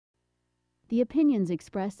The opinions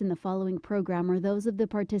expressed in the following program are those of the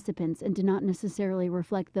participants and do not necessarily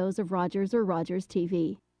reflect those of Rogers or Rogers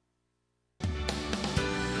TV.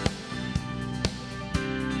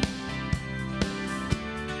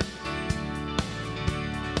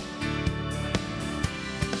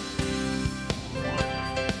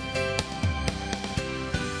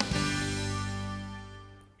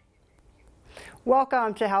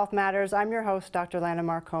 Welcome to Health Matters. I'm your host, Dr. Lana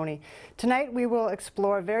Marconi. Tonight we will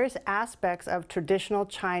explore various aspects of traditional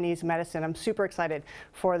Chinese medicine. I'm super excited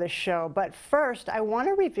for this show. But first, I want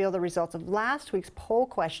to reveal the results of last week's poll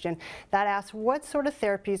question that asked, what sort of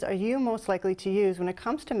therapies are you most likely to use when it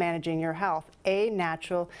comes to managing your health? A,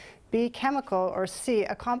 natural, B, chemical, or C,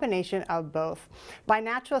 a combination of both. By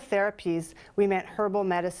natural therapies, we meant herbal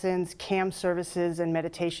medicines, CAM services, and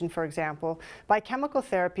meditation, for example. By chemical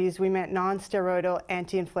therapies, we meant non-steroidal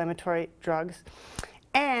anti-inflammatory drugs.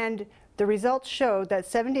 And the results showed that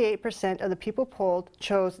 78% of the people polled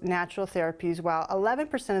chose natural therapies, while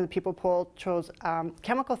 11% of the people polled chose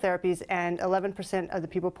chemical therapies, and 11% of the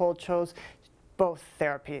people polled chose both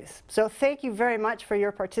therapies. So thank you very much for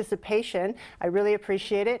your participation. I really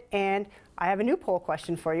appreciate it. And I have a new poll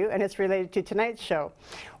question for you, and it's related to tonight's show.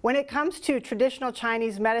 When it comes to traditional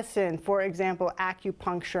Chinese medicine, for example,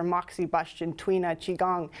 acupuncture, moxibustion, tuina,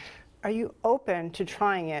 qigong, are you open to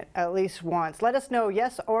trying it at least once? Let us know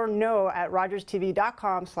yes or no at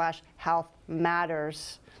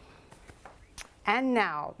rogerstv.com/healthmatters. And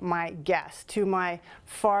now, my guest. To my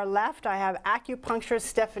far left, I have acupuncturist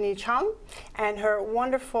Stephanie Chung and her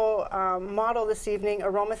wonderful model this evening,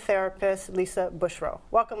 aromatherapist Lisa Bushrow.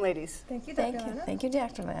 Welcome, ladies. Thank you, Dr. Lana. Thank you,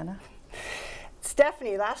 Dr. Lana.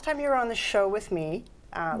 Stephanie, last time you were on the show with me,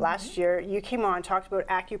 last year, you came on and talked about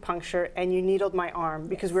acupuncture, and you needled my arm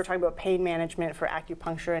because we were talking about pain management for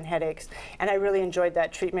acupuncture and headaches, and I really enjoyed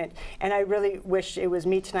that treatment. And I really wish it was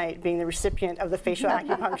me tonight being the recipient of the facial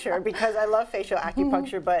acupuncture, because I love facial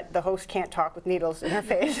acupuncture, but the host can't talk with needles in her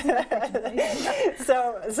face.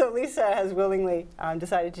 So Lisa has willingly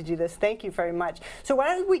decided to do this. Thank you very much. So why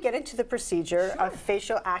don't we get into the procedure of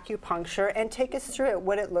facial acupuncture and take us through it,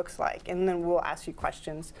 what it looks like, and then we'll ask you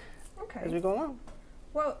questions as we go along.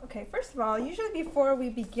 Well, okay, first of all, usually before we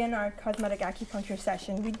begin our cosmetic acupuncture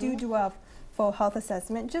session, we do a full health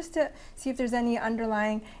assessment just to see if there's any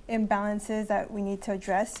underlying imbalances that we need to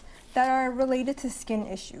address that are related to skin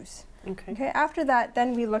issues. Okay. After that,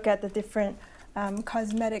 then we look at the different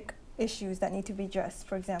cosmetic issues that need to be addressed.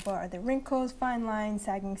 For example, are there wrinkles, fine lines,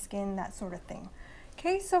 sagging skin, that sort of thing.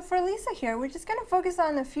 Okay, so for Lisa here, we're just going to focus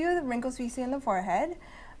on a few of the wrinkles we see in the forehead,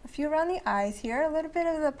 a few around the eyes here, a little bit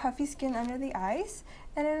of the puffy skin under the eyes,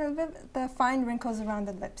 and then a bit the fine wrinkles around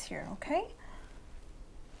the lips here, okay?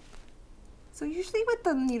 So usually with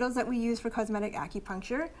the needles that we use for cosmetic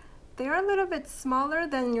acupuncture, they are a little bit smaller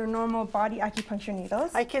than your normal body acupuncture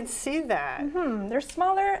needles. I can see that. They're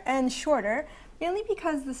smaller and shorter, mainly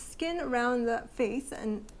because the skin around the face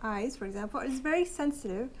and eyes, for example, is very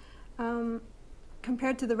sensitive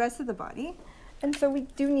compared to the rest of the body. And so we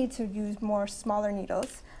do need to use more smaller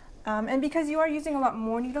needles. And because you are using a lot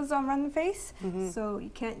more needles around the face, so you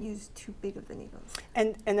can't use too big of the needles.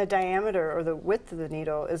 And the diameter or the width of the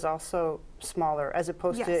needle is also smaller, as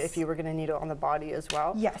opposed to if you were going to needle on the body as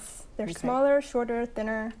well? Yes, they're smaller, shorter,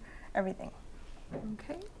 thinner, everything.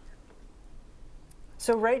 Okay.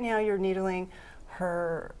 So right now you're needling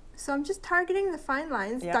her... So I'm just targeting the fine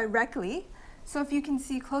lines directly. So if you can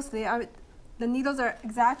see closely, the needles are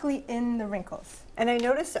exactly in the wrinkles. And I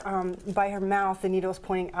noticed by her mouth, the needle is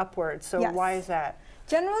pointing upwards. So why is that?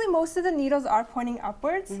 Generally, most of the needles are pointing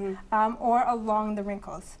upwards or along the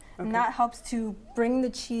wrinkles. And that helps to bring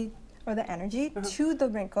the qi or the energy to the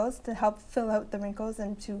wrinkles to help fill out the wrinkles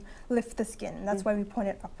and to lift the skin. That's why we point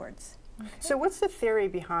it upwards. Okay. So what's the theory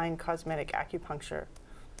behind cosmetic acupuncture?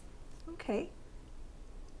 Okay.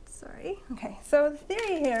 Sorry. Okay. So the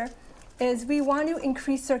theory here is we want to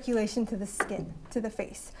increase circulation to the skin, to the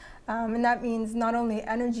face. And that means not only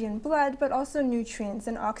energy and blood, but also nutrients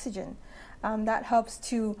and oxygen. That helps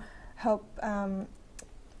to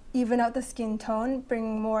even out the skin tone,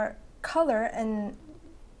 bring more color and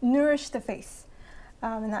nourish the face.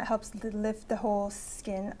 And that helps to lift the whole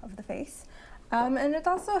skin of the face. And it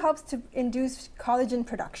also helps to induce collagen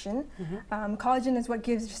production. Collagen is what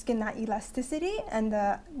gives your skin that elasticity and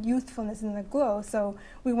the youthfulness and the glow. So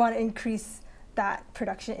we want to increase that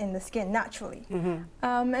production in the skin naturally.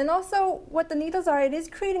 And also what the needles are, it is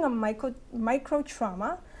creating a micro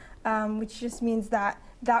trauma, which just means that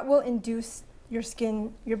will induce your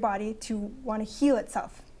skin, your body to want to heal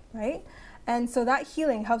itself, right? And so that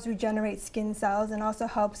healing helps regenerate skin cells and also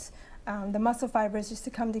helps the muscle fibers just to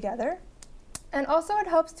come together. And also it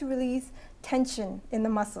helps to release tension in the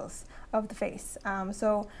muscles of the face.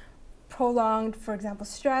 So prolonged, for example,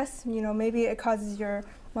 stress, maybe it causes your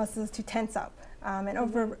muscles to tense up. And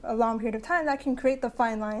over a long period of time, that can create the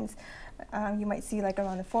fine lines you might see like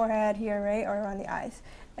around the forehead here, right, or around the eyes.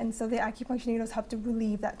 And so the acupuncture needles help to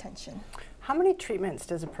relieve that tension. How many treatments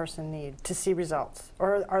does a person need to see results,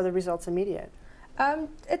 or are the results immediate?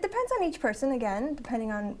 It depends on each person, again,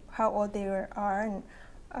 depending on how old they are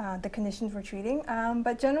and the conditions we're treating.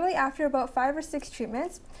 But generally, after about 5 or 6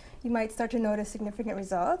 treatments, you might start to notice significant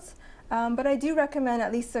results. But I do recommend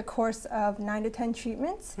at least a course of 9 to 10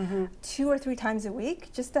 treatments, 2 or 3 times a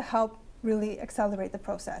week, just to help really accelerate the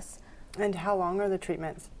process. And how long are the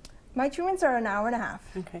treatments? My treatments are an hour and a half.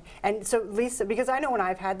 Okay. And so, Lisa, because I know when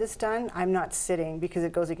I've had this done, I'm not sitting because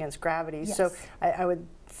it goes against gravity. Yes. So I would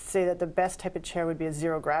say that the best type of chair would be a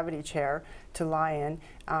zero gravity chair to lie in.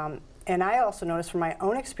 And I also noticed from my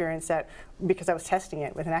own experience that, because I was testing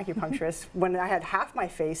it with an acupuncturist, when I had half my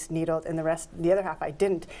face needled and the other half I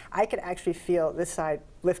didn't, I could actually feel this side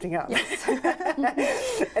lifting up.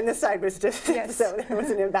 Yes. And this side was just, yes. So there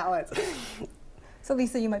was an imbalance. So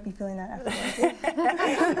Lisa, you might be feeling that afterwards.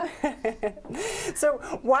 So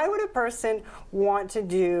why would a person want to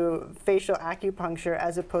do facial acupuncture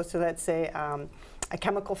as opposed to, let's say, a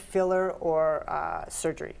chemical filler or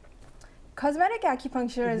surgery? Cosmetic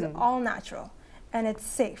acupuncture is all natural, and it's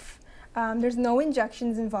safe. There's no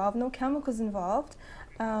injections involved, no chemicals involved.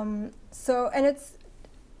 And it's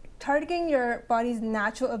targeting your body's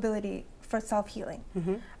natural ability for self-healing.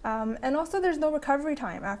 And also there's no recovery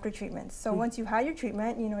time after treatment. So once you've had your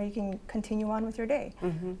treatment, you can continue on with your day.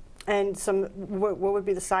 And what would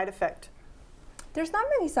be the side effect? There's not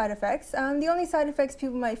many side effects. The only side effects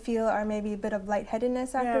people might feel are maybe a bit of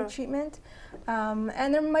lightheadedness after treatment.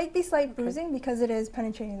 And there might be slight bruising because it is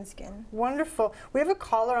penetrating the skin. Wonderful. We have a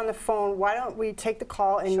caller on the phone. Why don't we take the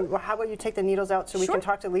call, and how about you take the needles out so we can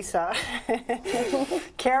talk to Lisa?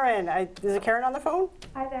 Karen, is it Karen on the phone?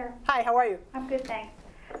 Hi there. Hi, how are you? I'm good, thanks.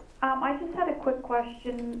 I just had a quick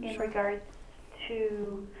question in regards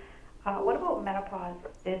to what about menopause?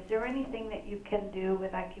 Is there anything that you can do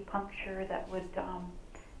with acupuncture that would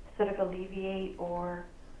sort of alleviate or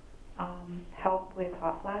help with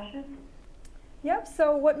hot flashes? Yep,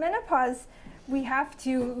 so with menopause, we have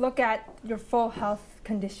to look at your full health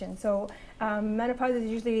condition. So menopause is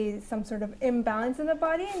usually some sort of imbalance in the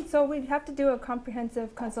body, and so we have to do a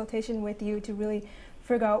comprehensive consultation with you to really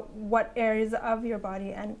figure out what areas of your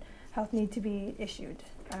body and health need to be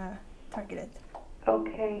targeted.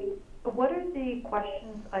 Okay. What are the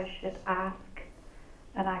questions I should ask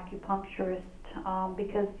an acupuncturist?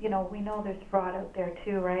 Because, we know there's fraud out there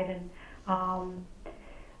too, right? And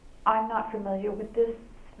I'm not familiar with this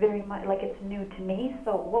very much, like it's new to me.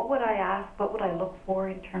 So what would I ask? What would I look for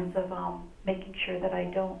in terms of making sure that I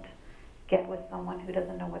don't get with someone who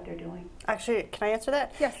doesn't know what they're doing? Actually, can I answer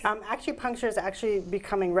that? Yes. Acupuncture is actually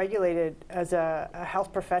becoming regulated as a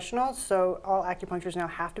health professional, so all acupuncturists now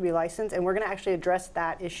have to be licensed, and we're going to actually address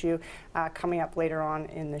that issue coming up later on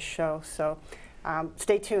in the show. So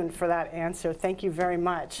stay tuned for that answer. Thank you very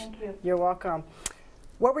much. Thank you. You're welcome.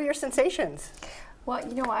 What were your sensations? Well,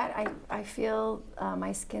 you know what? I feel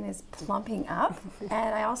my skin is plumping up,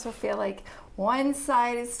 and I also feel like one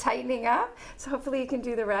side is tightening up. So hopefully you can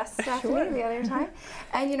do the rest after me the other time.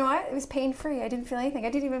 And you know what? It was pain-free. I didn't feel anything.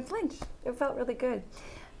 I didn't even flinch. It felt really good.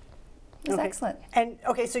 It was excellent. And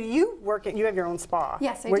okay, so you have your own spa.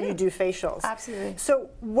 Yes, I where do. you do facials. Absolutely. So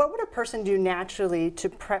what would a person do naturally to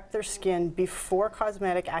prep their skin before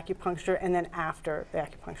cosmetic acupuncture and then after the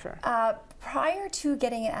acupuncture? Prior to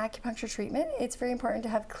getting an acupuncture treatment, it's very important to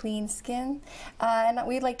have clean skin. And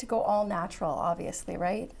we'd like to go all natural, obviously,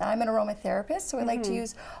 right? I'm an aromatherapist, so I like to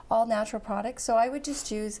use all natural products. So I would just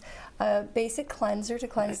use a basic cleanser to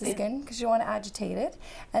cleanse the skin because you don't want to agitate it.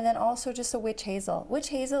 And then also just a witch hazel. Witch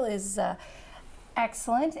hazel is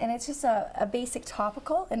excellent, and it's just a basic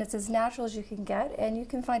topical, and it's as natural as you can get, and you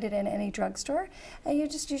can find it in any drugstore. And you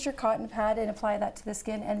just use your cotton pad and apply that to the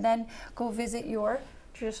skin, and then go visit your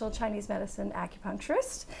traditional Chinese medicine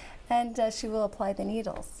acupuncturist, and she will apply the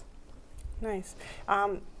needles. Nice.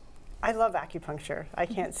 I love acupuncture. I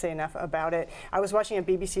can't say enough about it. I was watching a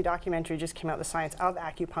BBC documentary, just came out, The Science of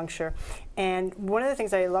Acupuncture, and one of the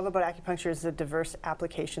things I love about acupuncture is the diverse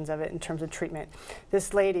applications of it in terms of treatment.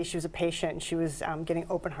 This lady, she was a patient, and she was getting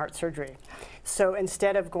open heart surgery. So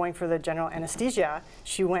instead of going for the general anesthesia,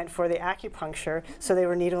 she went for the acupuncture. So they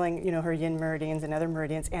were needling, her yin meridians and other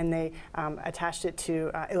meridians, and they attached it to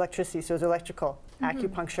electricity, so it was electrical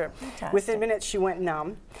acupuncture. Fantastic. Within minutes, she went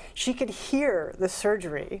numb. She could hear the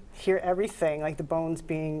surgery, hear hear everything, like the bones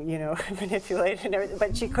being, you know, manipulated and everything,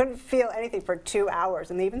 but she couldn't feel anything for 2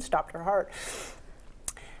 hours, and they even stopped her heart.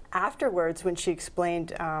 Afterwards, when she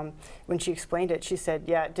explained it, she said,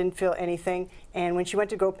 yeah, didn't feel anything. And when she went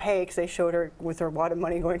to go pay, because they showed her with her wad of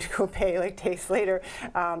money going to go pay like days later,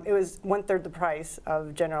 it was 1/3 the price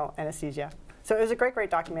of general anesthesia. So it was a great,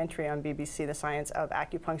 great documentary on BBC, The Science of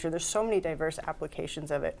Acupuncture. There's so many diverse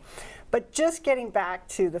applications of it. But just getting back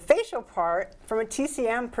to the facial part, from a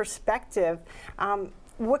TCM perspective,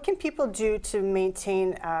 what can people do to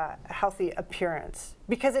maintain a healthy appearance?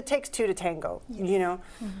 Because it takes two to tango, you know?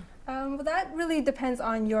 Well, that really depends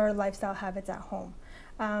on your lifestyle habits at home.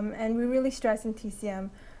 And we really stress in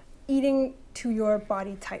TCM eating to your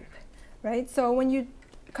body type, right? So when you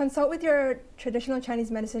consult with your traditional Chinese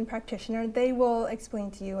medicine practitioner, they will explain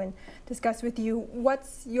to you and discuss with you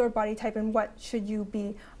what's your body type and what should you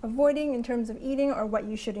be avoiding in terms of eating, or what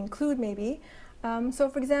you should include maybe. So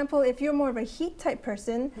for example, if you're more of a heat type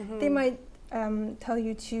person, they might tell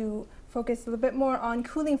you to focus a little bit more on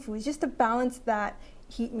cooling foods, just to balance that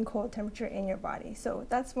heat and cold temperature in your body. So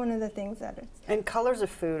that's one of the things that it's... And colors of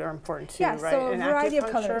food are important too, yeah, right? so a in variety of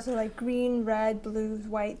acupuncture? colors, so like green, red, blues,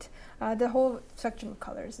 white, the whole spectrum of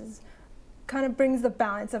colors is kind of brings the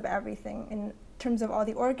balance of everything in terms of all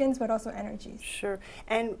the organs, but also energies. Sure.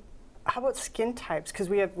 And how about skin types? Because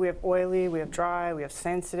we have oily, we have dry, we have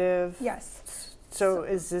sensitive. Yes. So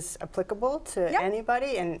is this applicable to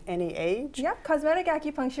anybody in any age? Yeah, cosmetic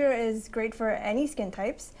acupuncture is great for any skin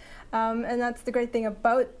types. And that's the great thing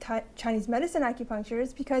about Chinese medicine acupuncture,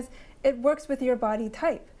 is because it works with your body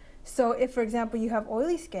type. So if, for example, you have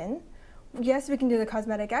oily skin, yes, we can do the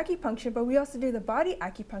cosmetic acupuncture, but we also do the body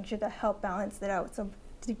acupuncture to help balance it out, so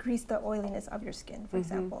decrease the oiliness of your skin, for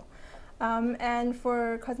example. And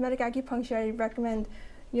for cosmetic acupuncture, I recommend,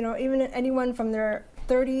 you know, even anyone from their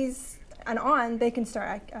 30s and on, they can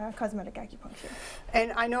start cosmetic acupuncture.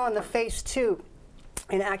 And I know on the face too,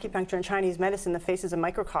 in acupuncture and Chinese medicine, the face is a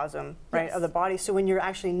microcosm, right, of the body. So when you're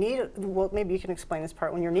actually well, maybe you can explain this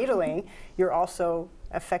part. When you're needling, you're also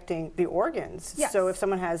affecting the organs. Yes. So if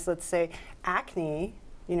someone has, let's say, acne,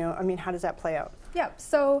 you know, I mean, how does that play out? Yeah.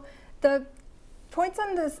 So the points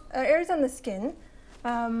on this areas on the skin,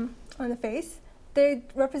 on the face, they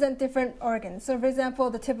represent different organs. So for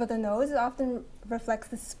example, the tip of the nose often reflects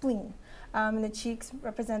the spleen. And the cheeks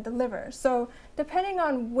represent the liver. So depending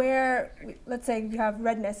on where, let's say you have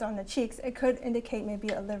redness on the cheeks, it could indicate maybe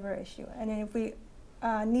a liver issue. And then if we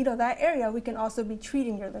needle that area, we can also be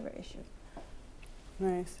treating your liver issue.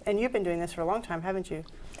 Nice. And you've been doing this for a long time, haven't you?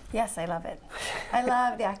 Yes, I love it. I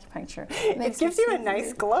love the acupuncture. It gives you a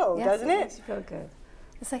nice glow, doesn't it? It makes you feel good.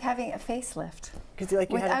 It's like having a facelift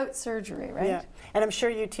like without surgery, right? Yeah, and I'm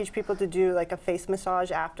sure you teach people to do like a face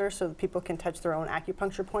massage after, so that people can touch their own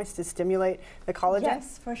acupuncture points to stimulate the collagen.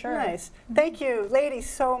 Yes, for sure. Nice. Thank you, ladies,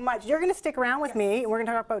 so much. You're going to stick around with me, and we're going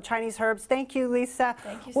to talk about Chinese herbs. Thank you, Lisa.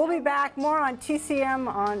 Thank you We'll so be back much. more on TCM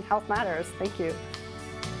on Health Matters. Thank you.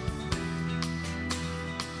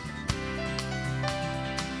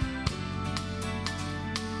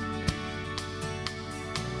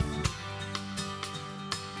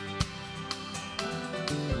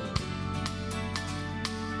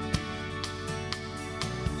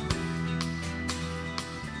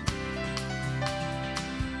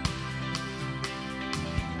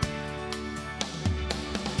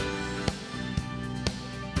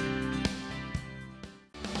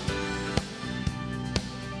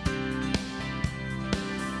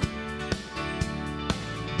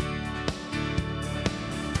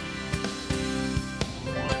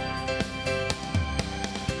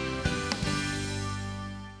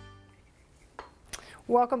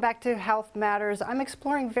 Welcome back to Health Matters. I'm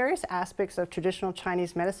exploring various aspects of traditional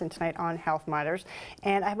Chinese medicine tonight on Health Matters,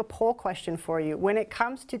 and I have a poll question for you. When it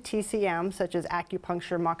comes to TCM, such as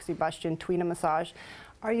acupuncture, moxibustion, Tuina massage,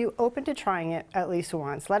 are you open to trying it at least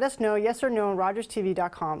once? Let us know, yes or no, on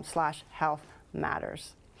rogerstv.com/healthmatters.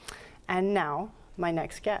 And now, my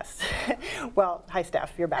next guest. Well, hi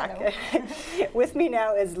Steph, you're back. With me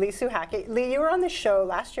now is Lee Suhake. Lee, you were on the show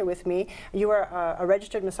last year with me. You are a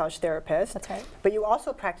registered massage therapist. That's right. But you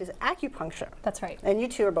also practice acupuncture. That's right. And you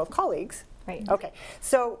two are both colleagues. Right. Okay,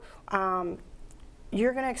 so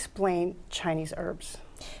you're going to explain Chinese herbs.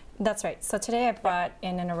 That's right. So today I brought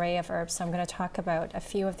in an array of herbs. So I'm going to talk about a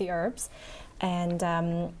few of the herbs. And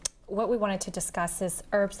what we wanted to discuss is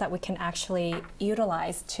herbs that we can actually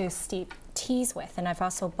utilize to steep teas with. And I've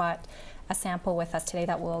also brought a sample with us today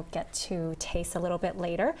that we'll get to taste a little bit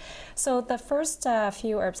later. So the first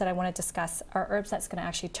few herbs that I want to discuss are herbs that's going to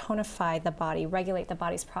actually tonify the body, regulate the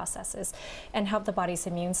body's processes, and help the body's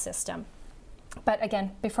immune system. But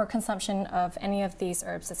again, before consumption of any of these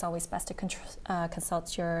herbs, it's always best to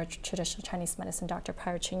consult your traditional Chinese medicine doctor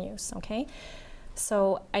prior to use, okay?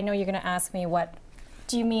 So I know you're going to ask me, what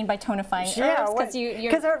do you mean by tonifying herbs?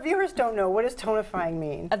 Because our viewers don't know, what does tonifying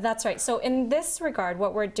mean? That's right. So in this regard,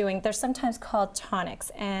 what we're doing, they're sometimes called tonics,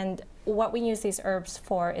 and what we use these herbs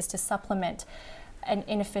for is to supplement an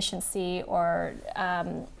inefficiency or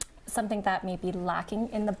something that may be lacking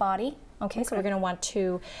in the body. Okay, so we're going to want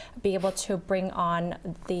to be able to bring on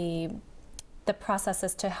the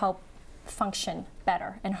processes to help function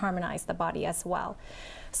better and harmonize the body as well.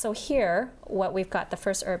 So here, what we've got, the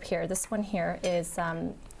first herb here, this one here is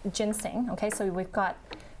ginseng. Okay, so we've got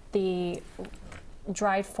the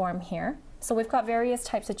dried form here. So we've got various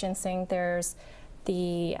types of ginseng. There's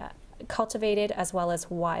the cultivated as well as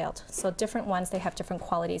wild. So different ones, they have different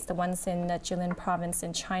qualities. The ones in the Jilin province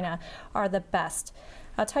in China are the best.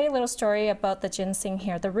 I'll tell you a little story about the ginseng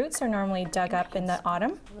here. The roots are normally dug up in the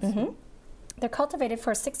autumn. They're cultivated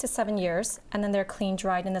for 6 to 7 years, and then they're cleaned,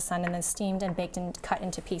 dried in the sun, and then steamed and baked and cut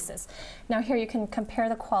into pieces. Now here you can compare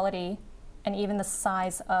the quality and even the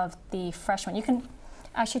size of the fresh one. You can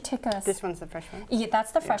actually take a... This one's the fresh one? Yeah,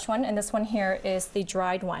 that's the fresh one, and this one here is the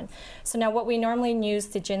dried one. So now what we normally use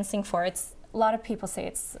the ginseng for, a lot of people say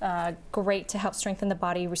it's great to help strengthen the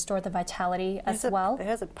body, restore the vitality as well. It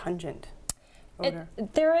has a pungent odor.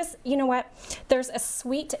 There is, you know what, there's a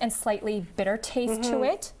sweet and slightly bitter taste to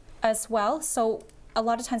it as well. So a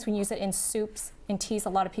lot of times we use it in soups, in teas. A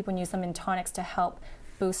lot of people use them in tonics to help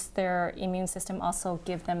boost their immune system, also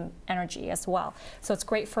give them energy as well. So it's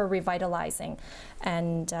great for revitalizing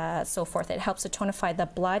and so forth. It helps to tonify the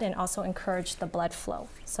blood and also encourage the blood flow.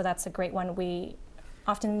 So that's a great one. We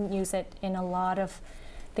often use it in a lot of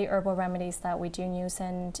the herbal remedies that we do use,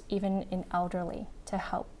 and even in elderly, to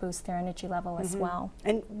help boost their energy level as well.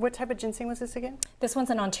 And what type of ginseng was this again? This one's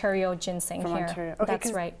an Ontario ginseng From here. Ontario. Okay,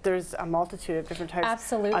 that's right. There's a multitude of different types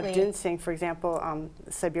Absolutely. of ginseng. For example,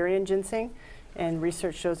 Siberian ginseng, and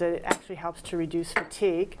research shows that it actually helps to reduce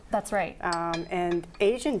fatigue. That's right. And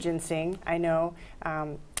Asian ginseng, I know,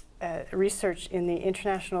 research in the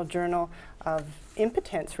International Journal of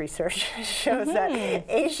Impotence Research shows that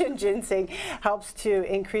Asian ginseng helps to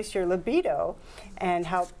increase your libido and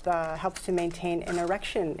helps to maintain an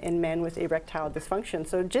erection in men with erectile dysfunction.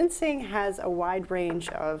 So ginseng has a wide range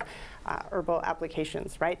of herbal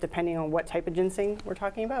applications, right? Depending on what type of ginseng we're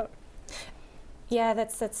talking about. Yeah,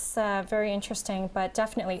 that's very interesting, but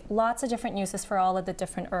definitely lots of different uses for all of the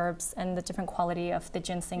different herbs and the different quality of the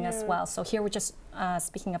ginseng as well. So here we're just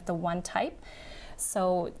speaking of the one type.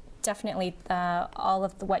 So definitely all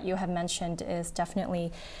of what you have mentioned is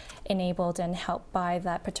definitely enabled and helped by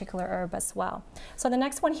that particular herb as well. So the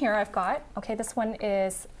next one here I've got, okay, this one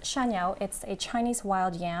is shanyao. It's a Chinese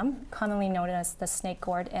wild yam, commonly known as the snake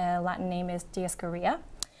gourd. Latin name is Dioscorea.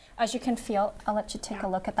 As you can feel, I'll let you take a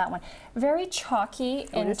look at that one. Very chalky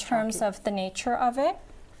in terms of the nature of it.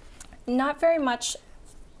 Not very much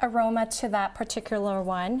aroma to that particular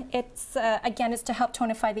one. It's, again, it's to help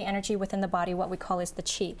tonify the energy within the body, what we call is the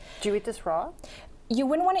qi. Do you eat this raw? You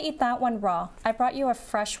wouldn't want to eat that one raw. I brought you a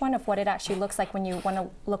fresh one of what it actually looks like when you want to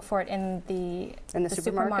look for it in the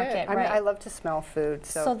supermarket. I right. mean, I love to smell food.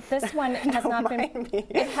 So this one has not been,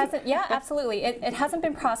 it hasn't, yeah, absolutely. It hasn't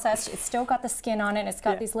been processed. It's still got the skin on it. It's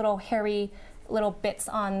got these little hairy little bits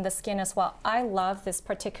on the skin as well. I love this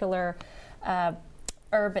particular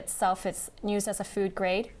herb itself. It's used as a food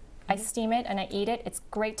grade. I steam it and I eat it. It's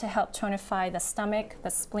great to help tonify the stomach, the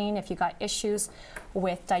spleen. If you got issues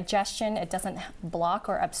with digestion, it doesn't block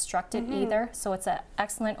or obstruct it either. So it's an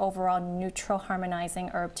excellent overall neutral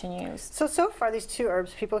harmonizing herb to use. So far these two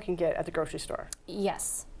herbs people can get at the grocery store?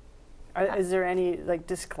 Yes. Is there any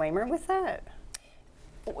disclaimer with that?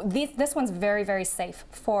 This one's very, very safe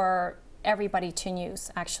for everybody to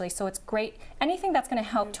use, actually. So it's great. Anything that's going to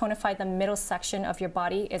help tonify the middle section of your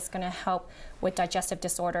body is going to help with digestive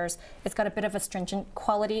disorders. It's got a bit of astringent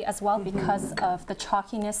quality as well because of the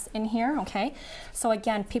chalkiness in here, okay? So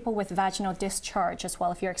again, people with vaginal discharge as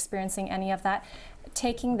well, if you're experiencing any of that,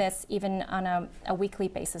 taking this even on a weekly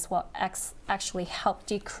basis will actually help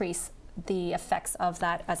decrease the effects of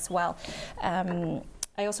that as well.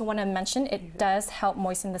 I also want to mention it does help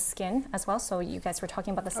moisten the skin as well. So you guys were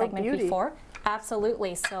talking about the segment before.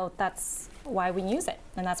 Absolutely. So that's why we use it,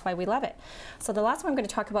 and that's why we love it. So the last one I'm going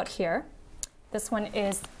to talk about here, this one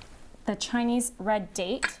is the Chinese red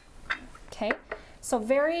date. Okay. So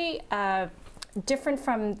very different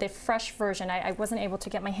from the fresh version. I wasn't able to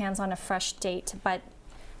get my hands on a fresh date, but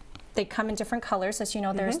they come in different colors. As you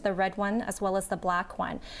know, there's the red one as well as the black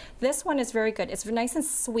one. This one is very good. It's nice and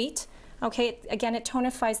sweet. Okay, again, it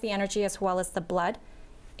tonifies the energy as well as the blood.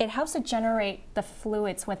 it helps to generate the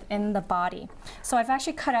fluids within the body. So I've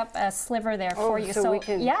actually cut up a sliver there for you. So we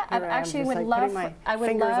can, yeah, I actually would love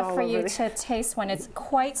for you to taste one. It's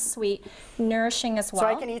quite sweet, nourishing as well. So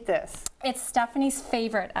I can eat this. It's Stephanie's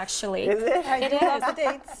favorite, actually. Is it? It is.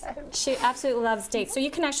 Dates. She absolutely loves dates. So you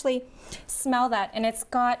can actually smell that, and it's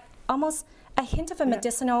got almost a hint of a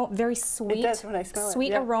medicinal, very sweet, it does when I smell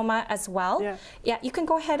sweet aroma as well. Yeah. Yeah, you can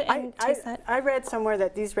go ahead and taste that. I read somewhere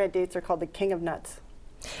that these red dates are called the king of nuts.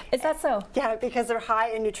 Is that so? Yeah, because they're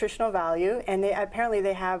high in nutritional value, and they apparently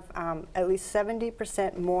they have at least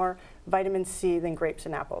 70% more vitamin C than grapes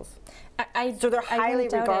and apples. So they're highly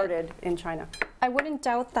regarded in China. I wouldn't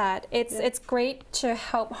doubt that. It's great to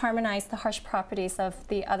help harmonize the harsh properties of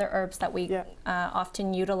the other herbs that we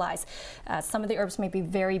often utilize. Some of the herbs may be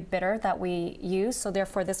very bitter that we use, so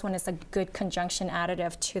therefore this one is a good conjunction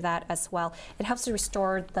additive to that as well. It helps to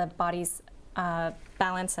restore the body's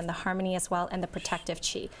balance and the harmony as well, and the protective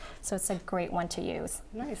qi. So it's a great one to use.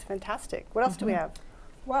 Nice, fantastic. What else do we have?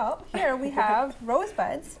 Well, here we have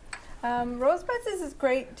rosebuds. Rosebuds is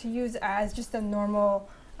great to use as just a normal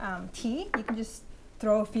tea. You can just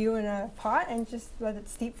throw a few in a pot and just let it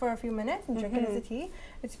steep for a few minutes and drink it as a tea.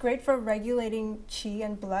 It's great for regulating qi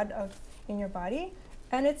and blood in your body.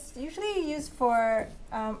 And it's usually used for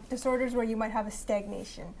disorders where you might have a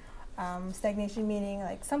stagnation. Stagnation meaning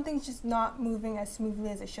like something's just not moving as smoothly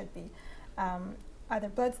as it should be. Either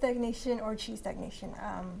blood stagnation or qi stagnation.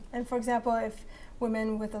 And for example, if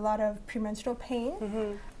women with a lot of premenstrual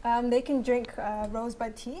pain, they can drink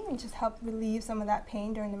rosebud tea and just help relieve some of that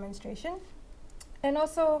pain during the menstruation. And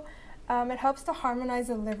also, it helps to harmonize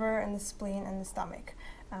the liver and the spleen and the stomach.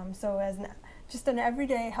 So as just an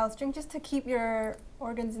everyday health drink, just to keep your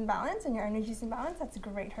organs in balance and your energies in balance, that's a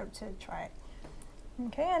great herb to try.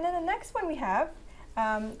 Okay, and then the next one we have,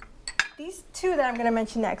 these two that I'm going to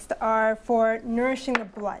mention next are for nourishing the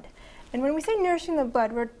blood. And when we say nourishing the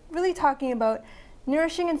blood, we're really talking about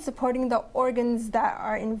nourishing and supporting the organs that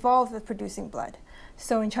are involved with producing blood.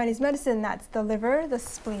 So in Chinese medicine, that's the liver, the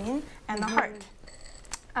spleen, and the heart.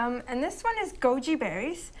 And this one is goji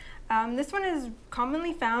berries. This one is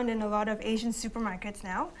commonly found in a lot of Asian supermarkets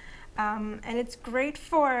now. And it's great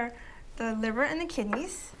for the liver and the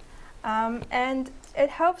kidneys. And it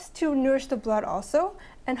helps to nourish the blood also.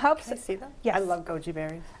 And helps. Can I see that? Yes. I love goji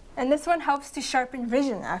berries. And this one helps to sharpen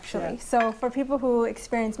vision, actually. So for people who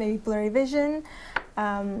experience maybe blurry vision,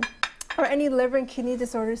 or any liver and kidney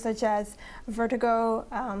disorders such as vertigo,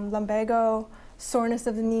 lumbago, soreness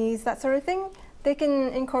of the knees, that sort of thing, they can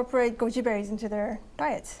incorporate goji berries into their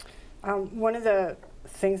diets. One of the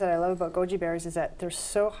things that I love about goji berries is that they're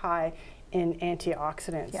so high in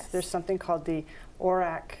antioxidants. Yes. There's something called the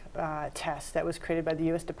ORAC test that was created by the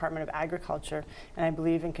U.S. Department of Agriculture, and I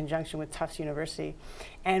believe in conjunction with Tufts University.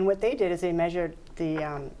 And what they did is they measured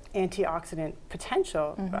the antioxidant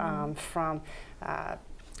potential from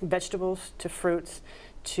vegetables to fruits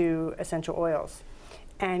to essential oils.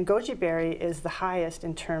 And goji berry is the highest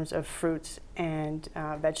in terms of fruits and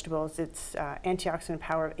vegetables. Its antioxidant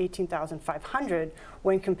power of 18,500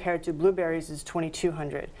 when compared to blueberries is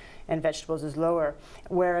 2,200, and vegetables is lower.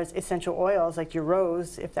 Whereas essential oils like your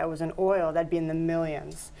rose, if that was an oil, that'd be in the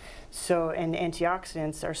millions. So, and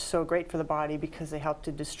antioxidants are so great for the body because they help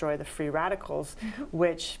to destroy the free radicals,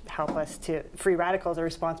 which help us to, free radicals are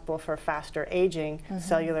responsible for faster aging,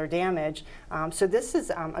 cellular damage. So this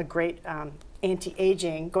is a great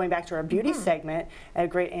anti-aging, going back to our beauty segment, a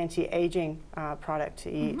great anti-aging product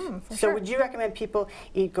to eat. So would you recommend people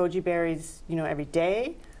eat goji berries, you know, every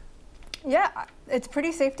day? Yeah, it's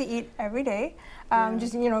pretty safe to eat every day.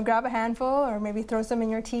 Just, you know, grab a handful or maybe throw some in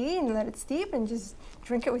your tea and let it steep and just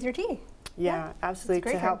drink it with your tea. Yeah,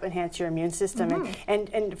 absolutely, to help enhance your immune system.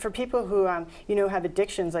 And for people who, you know, have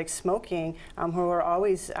addictions like smoking, who are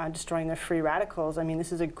always destroying their free radicals, I mean,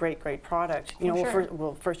 this is a great, great product. You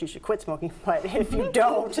know, first you should quit smoking, but if you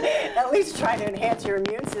don't, at least try to enhance your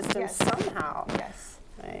immune system somehow. Yes.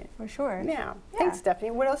 Right. For sure. Yeah. Thanks,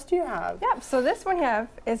 Stephanie. What else do you have? Yeah, so this one we have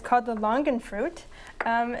is called the longan fruit.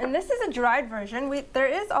 And this is a dried version. There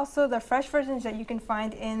is also the fresh versions that you can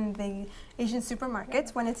find in the Asian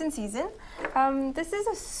supermarkets when it's in season. This is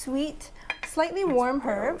a sweet, slightly warm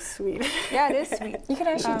herb. Sweet. Yeah, it is sweet. You can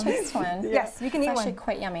actually taste one. Yes, you can eat one. It's actually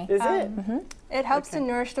quite yummy. Is it? It helps to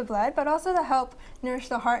nourish the blood, but also to help nourish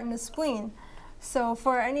the heart and the spleen. So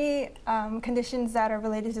for any conditions that are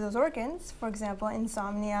related to those organs, for example,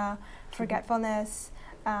 insomnia, forgetfulness,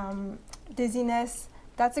 dizziness,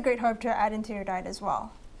 that's a great herb to add into your diet as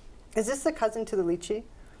well. Is this the cousin to the lychee?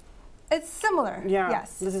 It's similar. Yeah.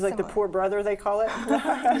 Yes. This is like the poor brother, they call it.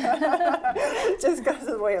 Just because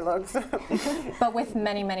of the way it looks. But with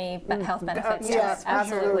many, many health benefits. Yes,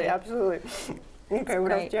 absolutely, absolutely. Okay,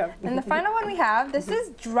 what else do you have? And the final one we have, this is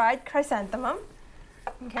dried chrysanthemum.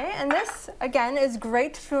 Okay, and this, again, is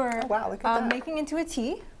great for making into a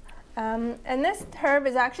tea. And this herb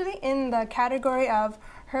is actually in the category of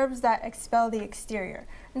herbs that expel the exterior.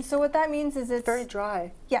 And so what that means is it's very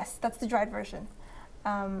dry. Yes, that's the dried version.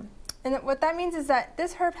 And what that means is that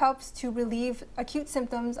this herb helps to relieve acute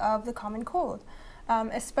symptoms of the common cold,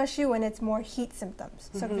 especially when it's more heat symptoms.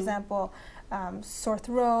 So for example, sore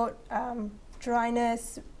throat,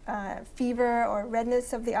 dryness, fever, or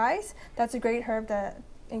redness of the eyes. That's a great herb to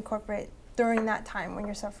incorporate during that time when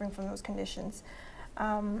you're suffering from those conditions.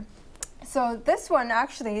 So this one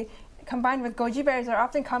actually, combined with goji berries, are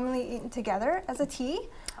often commonly eaten together as a tea.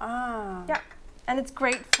 Ah. Yeah, and it's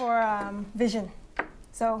great for vision.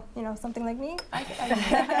 So, you know, something like me.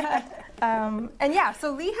 And yeah,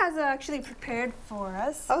 so Lee has actually prepared for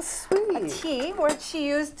us a tea where she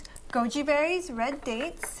used goji berries, red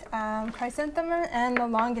dates, chrysanthemum, and the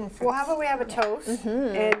longan fruit. Well, how about we have a toast?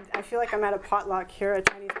 And I feel like I'm at a potluck here, a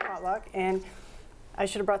Chinese potluck, and I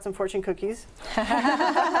should have brought some fortune cookies.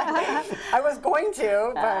 I was going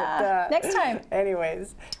to, but next time.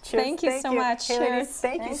 Anyways, cheers. Thank you so much. Cheers.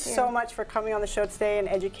 Thank you so much for coming on the show today and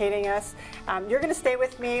educating us. You're going to stay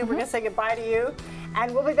with me. We're going to say goodbye to you,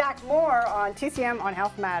 and we'll be back more on TCM on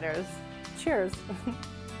Health Matters. Cheers.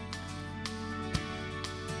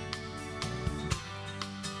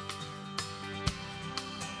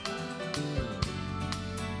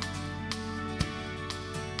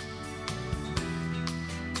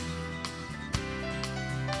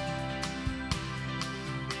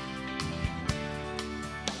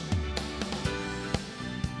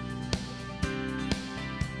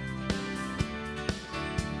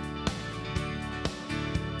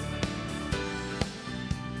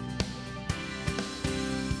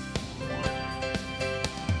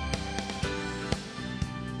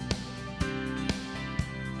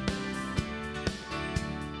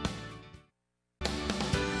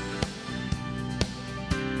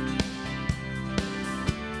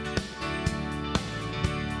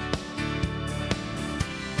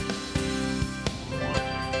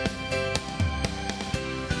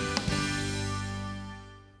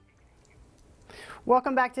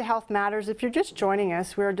 Welcome back to Health Matters. If you're just joining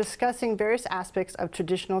us, we're discussing various aspects of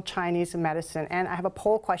traditional Chinese medicine, and I have a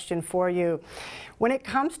poll question for you. When it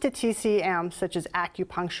comes to TCM, such as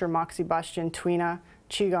acupuncture, moxibustion, tuina,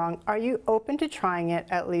 qigong, are you open to trying it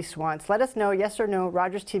at least once? Let us know, yes or no,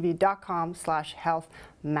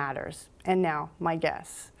 rogerstv.com/healthmatters. And now, my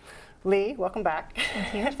guests. Lee, welcome back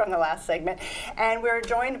from the last segment. And we're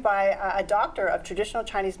joined by a doctor of traditional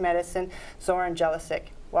Chinese medicine, Zoran Jelicic.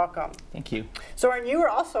 Welcome. Thank you. Zoran, you were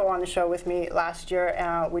also on the show with me last year.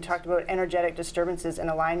 We talked about energetic disturbances and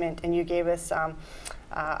alignment, and you gave us a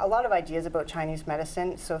lot of ideas about Chinese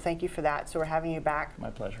medicine, so thank you for that. So we're having you back.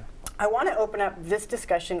 My pleasure. I want to open up this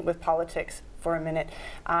discussion with politics for a minute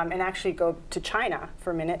and actually go to China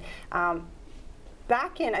for a minute.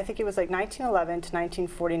 Back in, I think it was like 1911 to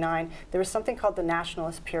 1949, there was something called the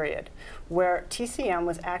nationalist period, where TCM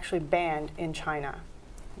was actually banned in China.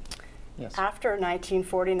 Yes. After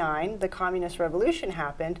 1949, the Communist Revolution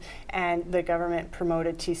happened, and the government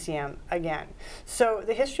promoted TCM again. So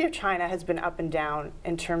the history of China has been up and down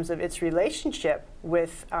in terms of its relationship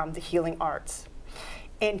with the healing arts.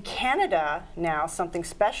 In Canada now, something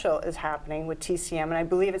special is happening with TCM, and I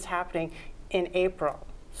believe it's happening in April.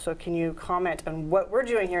 So can you comment on what we're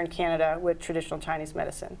doing here in Canada with traditional Chinese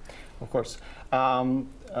medicine? Of course.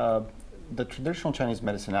 The Traditional Chinese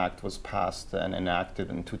Medicine Act was passed and enacted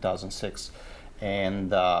in 2006, and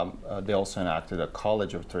they also enacted a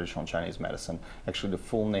College of Traditional Chinese Medicine. Actually, the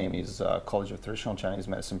full name is College of Traditional Chinese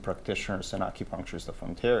Medicine Practitioners and Acupuncturists of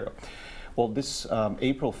Ontario. Well, this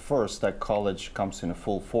April 1st, that college comes in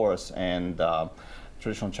full force, and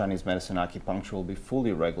traditional Chinese medicine acupuncture will be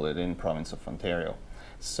fully regulated in the province of Ontario.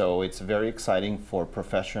 So it's very exciting for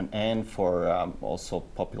profession and for also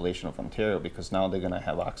population of Ontario, because now they're going to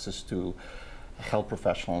have access to health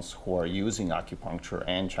professionals who are using acupuncture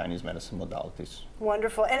and Chinese medicine modalities.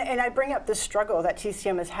 Wonderful. And I bring up this struggle that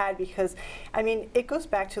TCM has had because, I mean, it goes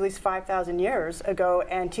back to at least 5,000 years ago,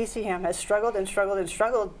 and TCM has struggled and struggled and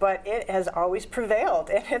struggled, but it has always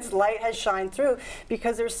prevailed, and its light has shined through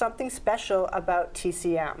because there's something special about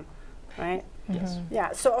TCM, right? Yes.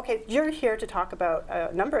 Yeah, so okay, you're here to talk about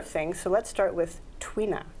a number of things, so let's start with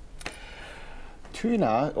tuina.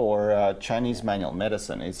 Tuina, or Chinese manual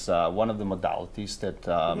medicine, is one of the modalities that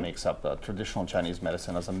makes up traditional Chinese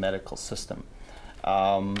medicine as a medical system.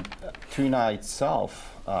 Tuina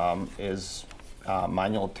itself is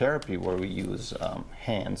manual therapy where we use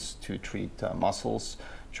hands to treat muscles,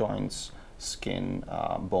 joints, skin,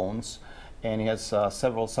 bones. And he has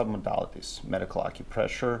several submodalities: medical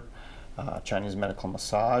acupressure, Chinese medical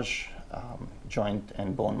massage, joint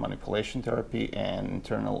and bone manipulation therapy, and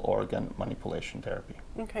internal organ manipulation therapy.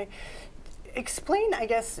 Okay. Explain, I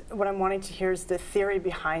guess, what I'm wanting to hear is the theory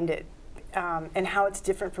behind it. And how it's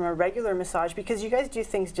different from a regular massage, because you guys do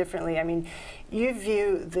things differently. I mean, you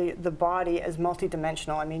view the body as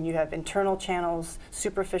multidimensional. I mean, you have internal channels,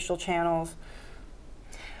 superficial channels.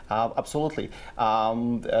 Absolutely.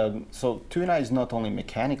 So Tuina is not only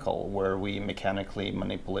mechanical, where we mechanically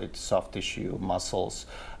manipulate soft tissue, muscles,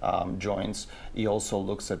 joints. He also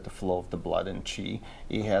looks at the flow of the blood and qi.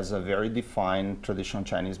 He has a very defined traditional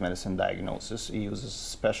Chinese medicine diagnosis. He uses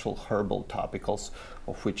special herbal topicals,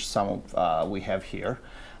 of which some we have here.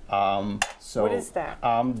 So what is that?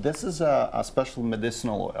 This is a special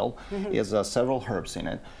medicinal oil. It has several herbs in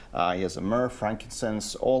it. He has a myrrh,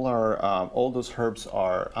 frankincense. All those herbs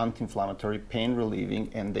are anti-inflammatory,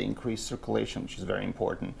 pain-relieving, and they increase circulation, which is very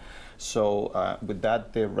important. So with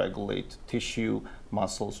that, they regulate tissue,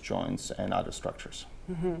 muscles, joints, and other structures.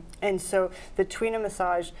 And so the Tuina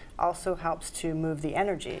massage also helps to move the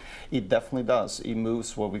energy. It definitely does. It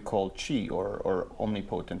moves what we call qi, or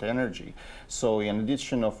omnipotent energy. So in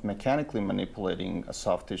addition of mechanically manipulating a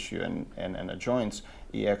soft tissue and the joints,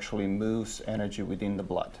 it actually moves energy within the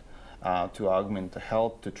blood to augment the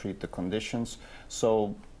health, to treat the conditions.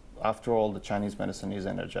 So after all, the Chinese medicine is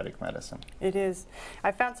energetic medicine. It is.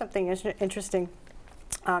 I found something interesting.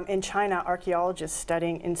 In China, archaeologists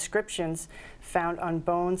studying inscriptions found on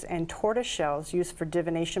bones and tortoise shells used for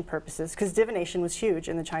divination purposes, because divination was huge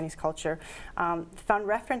in the Chinese culture, found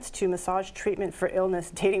reference to massage treatment for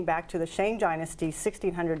illness dating back to the Shang Dynasty,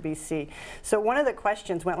 1600 BC. So one of the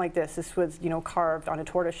questions went like this. This was, carved on a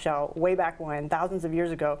tortoise shell way back when, thousands of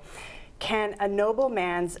years ago. Can a noble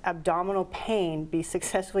man's abdominal pain be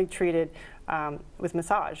successfully treated with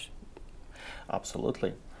massage?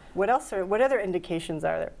 Absolutely. What other indications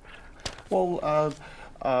are there? Well,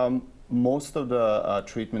 most of the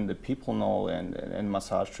treatment that people know and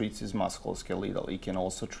massage treats is musculoskeletal. It can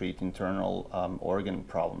also treat internal organ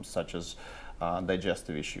problems such as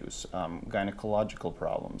digestive issues, gynecological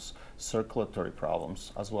problems, circulatory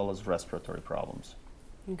problems, as well as respiratory problems.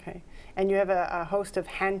 Okay. And you have a host of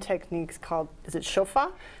hand techniques called, is it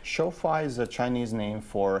Shoufa? Shoufa is a Chinese name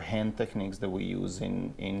for hand techniques that we use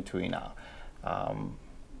in Tuina.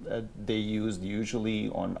 They used usually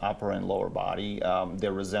on upper and lower body. They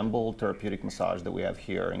resemble therapeutic massage that we have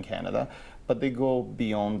here in Canada, but they go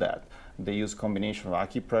beyond that. They use combination of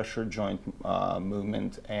acupressure, joint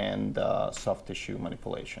movement, and soft tissue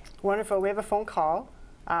manipulation. Wonderful. We have a phone call.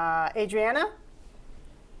 Adriana?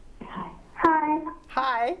 Hi.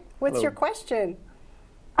 Hi. What's Hello. your question?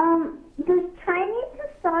 Does Chinese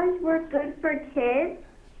massage work good for kids?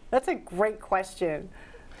 That's a great question.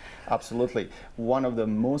 Absolutely. One of the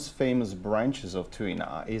most famous branches of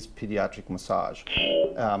Tuina is pediatric massage.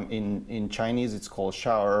 In Chinese, it's called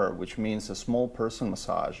shaoer, which means a small person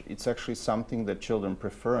massage. It's actually something that children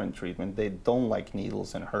prefer in treatment. They don't like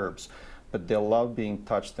needles and herbs, but they love being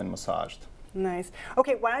touched and massaged. Nice.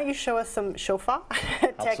 Okay, why don't you show us some Shoufa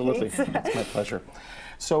Absolutely. techniques? It's my pleasure.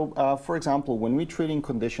 So, for example, when we're treating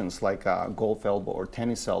conditions like golf elbow or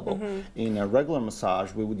tennis elbow, in a regular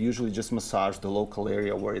massage, we would usually just massage the local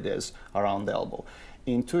area where it is around the elbow.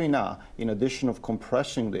 In Tuina, in addition of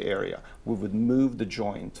compressing the area, we would move the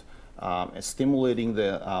joint, stimulating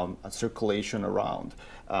the circulation around,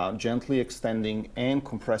 gently extending and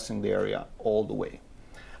compressing the area all the way.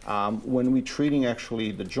 When we're treating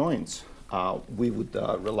actually the joints, we would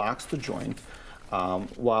relax the joint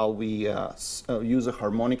while we use a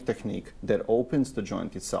harmonic technique that opens the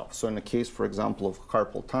joint itself. So in the case, for example, of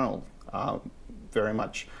carpal tunnel, very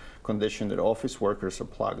much condition that office workers are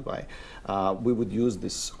plagued by, we would use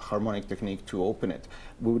this harmonic technique to open it.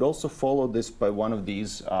 We would also follow this by one of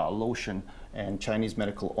these lotion and Chinese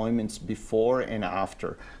medical ointments before and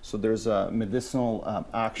after. So there's a medicinal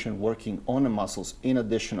action working on the muscles in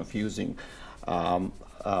addition of using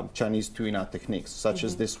Chinese Tuina techniques, such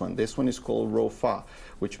as this one. This one is called Ro Fa,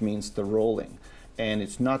 which means the rolling. And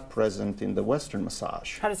it's not present in the Western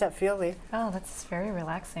massage. How does that feel, Lee? Oh, that's very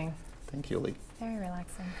relaxing. Thank you, Lee. Very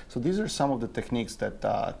relaxing. So these are some of the techniques that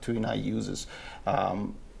Tuina uses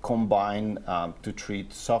combined to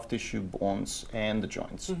treat soft tissue, bones, and the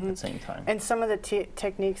joints at the same time. And some of the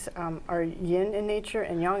techniques are yin in nature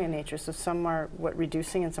and yang in nature. So some are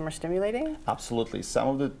reducing and some are stimulating? Absolutely. Some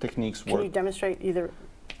of the techniques Can work. you demonstrate either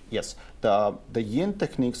Yes, the yin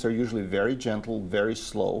techniques are usually very gentle, very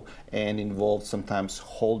slow, and involve sometimes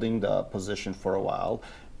holding the position for a while,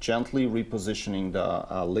 gently repositioning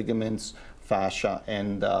the ligaments, fascia,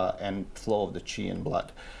 and flow of the qi and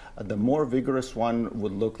blood. The more vigorous one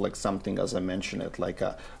would look like something, as I mentioned it, like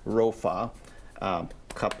a rofa,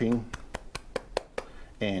 cupping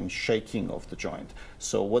and shaking of the joint.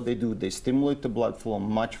 So what they do, they stimulate the blood flow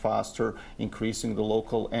much faster, increasing the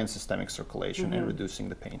local and systemic circulation and reducing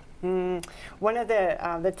the pain. One of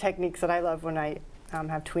the techniques that I love when I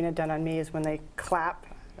have Tweena done on me is when they clap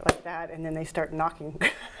like that and then they start knocking.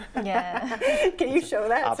 Yeah. Can you show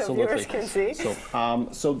that Absolutely. so viewers can see?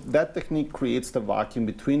 So that technique creates the vacuum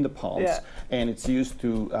between the palms, and it's used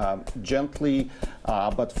to gently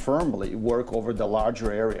but firmly work over the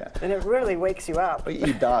larger area. And it really wakes you up.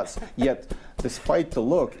 It does. Yet, despite the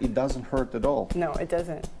look, it doesn't hurt at all. No, it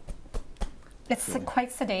doesn't. It's quite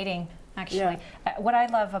sedating, actually. What I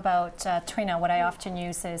love about Tweena, what I often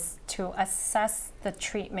use is to assess the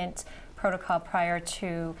treatment protocol prior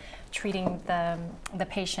to treating the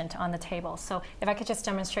patient on the table. So if I could just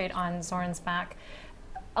demonstrate on Zoran's back,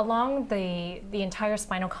 along the entire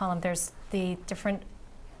spinal column, there's the different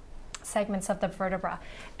segments of the vertebra.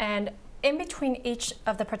 And in between each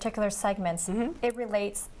of the particular segments, it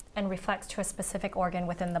relates and reflects to a specific organ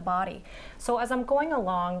within the body. So as I'm going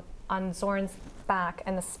along on Zoran's back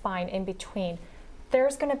and the spine in between,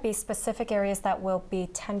 there's going to be specific areas that will be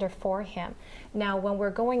tender for him. Now, when we're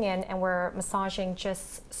going in and we're massaging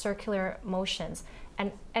just circular motions,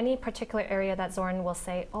 and any particular area that Zoran will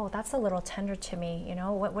say, oh, that's a little tender to me, you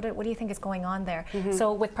know, what do you think is going on there?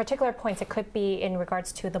 So with particular points, it could be in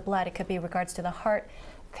regards to the blood, it could be regards to the heart,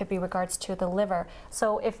 it could be regards to the liver.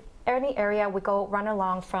 So if any area we run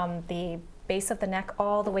along from the base of the neck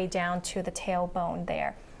all the way down to the tailbone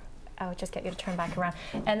there, I would just get you to turn back around.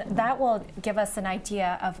 And that will give us an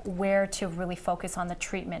idea of where to really focus on the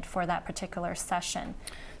treatment for that particular session.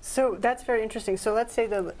 So that's very interesting. So let's say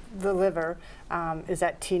the liver is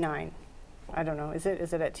at T9. I don't know, is it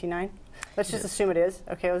at T9? Let's just assume it is.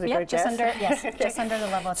 Okay, it was a great guess. Just under the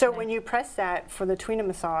level of So T9. when you press that for the Tweena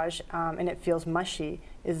massage and it feels mushy,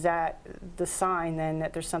 is that the sign then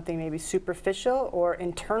that there's something maybe superficial or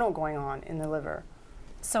internal going on in the liver?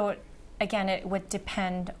 So again, it would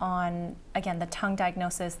depend on, again, the tongue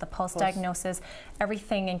diagnosis, the pulse diagnosis,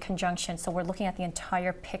 everything in conjunction. So we're looking at the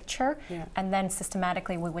entire picture, and then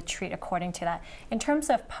systematically we would treat according to that. In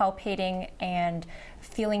terms of palpating and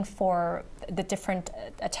feeling for the different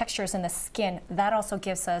textures in the skin, that also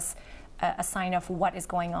gives us a sign of what is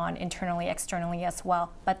going on internally, externally as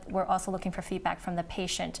well. But we're also looking for feedback from the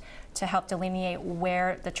patient to help delineate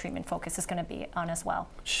where the treatment focus is going to be on as well.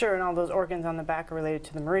 Sure, and all those organs on the back are related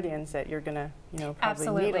to the meridians that you're going to,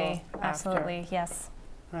 probably needle Absolutely, after. yes.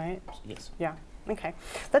 Right? Yes. Yeah. Okay.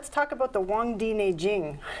 Let's talk about the Wang Di Ne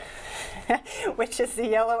Jing, which is the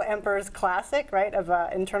Yellow Emperor's classic, right,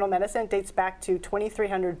 of internal medicine. It dates back to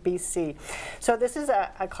 2300 BC. So this is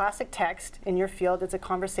a classic text in your field. It's a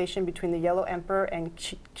conversation between the Yellow Emperor and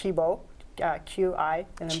Qibo, Q-I,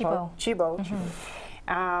 and then Qibo.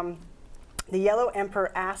 The Yellow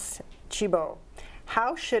Emperor asks Qibo,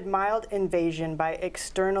 how should mild invasion by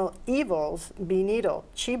external evils be needled?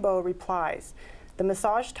 Qibo replies, the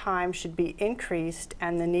massage time should be increased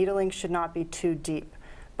and the needling should not be too deep.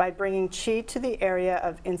 By bringing qi to the area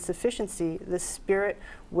of insufficiency, the spirit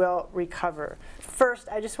will recover. First,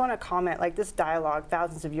 I just want to comment, like this dialogue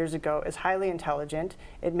thousands of years ago is highly intelligent.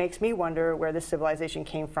 It makes me wonder where this civilization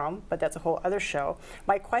came from, but that's a whole other show.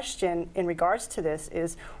 My question in regards to this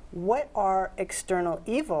is, what are external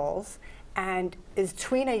evils, and is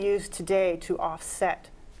Tweena used today to offset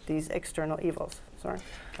these external evils? Sorry.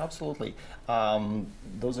 Absolutely.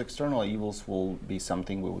 Those external evils will be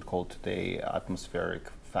something we would call today atmospheric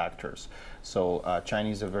factors. So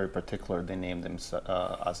Chinese are very particular. They name them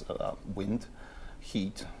as wind,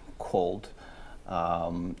 heat, cold,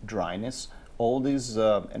 dryness. All these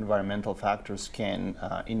environmental factors can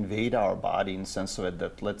invade our body in the sense of it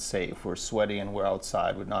that, let's say, if we're sweaty and we're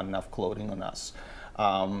outside with not enough clothing on us,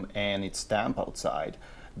 and it's damp outside,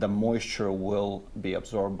 the moisture will be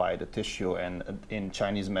absorbed by the tissue, and in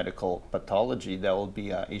Chinese medical pathology there will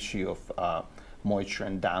be an issue of moisture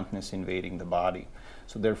and dampness invading the body.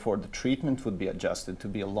 So therefore the treatment would be adjusted to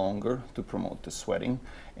be longer to promote the sweating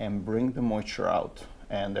and bring the moisture out,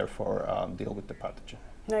 and therefore deal with the pathogen.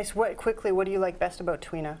 Nice. Quickly, what do you like best about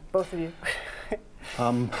Tweena, both of you?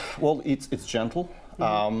 Well, it's gentle.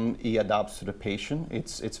 It adapts to the patient.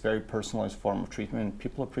 It's very personalized form of treatment, and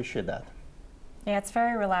people appreciate that. Yeah, it's a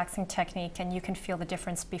very relaxing technique, and you can feel the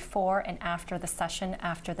difference before and after the session,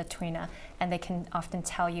 after the tuina, and they can often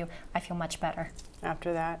tell you, I feel much better.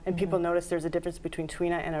 After that. And people notice there's a difference between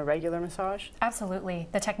tuina and a regular massage? Absolutely.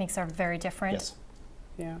 The techniques are very different. Yes.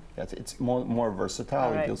 Yeah. Yes, it's more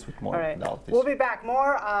versatile. It deals with more modalities. We'll be back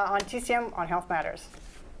more on TCM on Health Matters.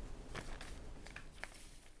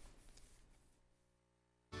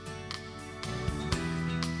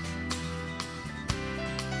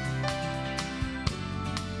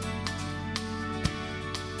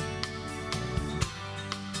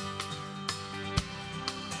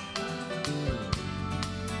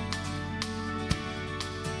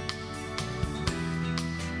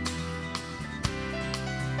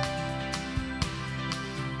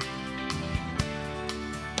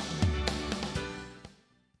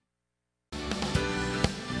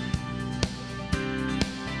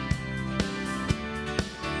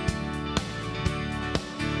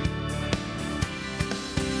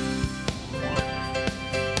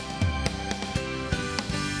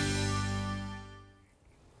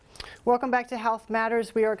 Welcome back to Health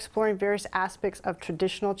Matters. We are exploring various aspects of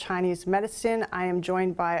traditional Chinese medicine. I am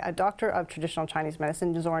joined by a doctor of traditional Chinese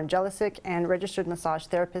medicine, Zoran Jelicic, and registered massage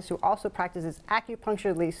therapist who also practices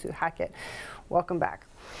acupuncture, Li Su Hackett. Welcome back.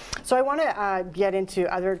 So I want to get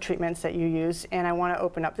into other treatments that you use, and I want to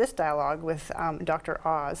open up this dialogue with Dr.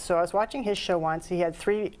 Oz. So I was watching his show once. He had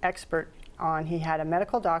 3 experts on. He had a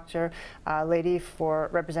medical doctor, a lady for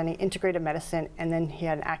representing integrative medicine, and then he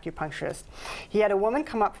had an acupuncturist. He had a woman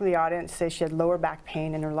come up from the audience, say she had lower back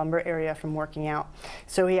pain in her lumbar area from working out.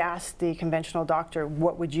 So he asked the conventional doctor,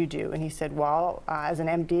 what would you do? And he said, well, as an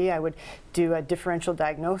MD, I would do a differential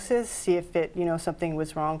diagnosis, see if it, something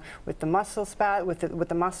was wrong with the muscle with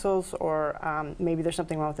the muscles, or maybe there's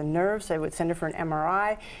something wrong with the nerves. I would send her for an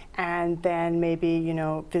MRI, and then maybe,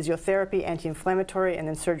 physiotherapy, anti-inflammatory, and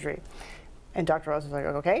then surgery. And Dr. Oz was like,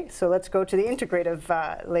 okay, so let's go to the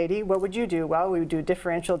integrative lady. What would you do? Well, we would do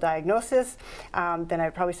differential diagnosis. Then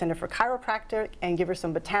I'd probably send her for chiropractor and give her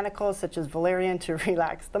some botanicals such as valerian to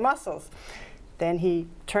relax the muscles. Then he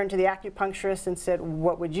turned to the acupuncturist and said,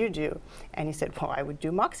 what would you do? And he said, well, I would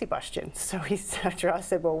do moxibustion. So Dr. Oz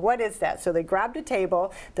said, well, what is that? So they grabbed a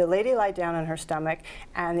table, the lady lied down on her stomach,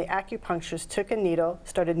 and the acupuncturist took a needle,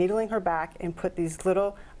 started needling her back, and put these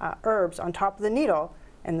little herbs on top of the needle,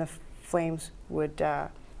 and the flames would, the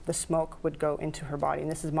smoke would go into her body,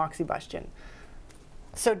 and this is moxibustion.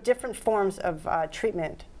 So different forms of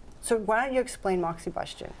treatment. So why don't you explain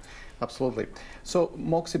moxibustion? Absolutely. So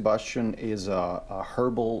moxibustion is a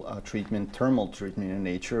herbal treatment, thermal treatment in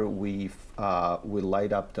nature. We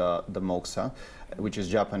light up the moxa, which is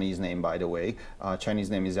Japanese name, by the way. Chinese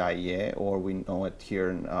name is Aiye, or we know it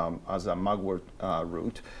here as a mugwort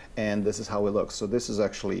root. And this is how it looks. So this is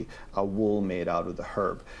actually a wool made out of the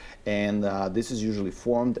herb. And this is usually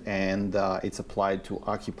formed, and it's applied to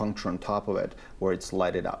acupuncture on top of it, where it's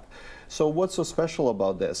lighted up. So what's so special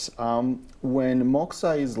about this? When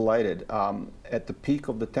moxa is lighted, at the peak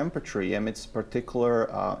of the temperature, it emits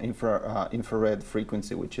particular infrared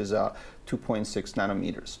frequency, which is 2.6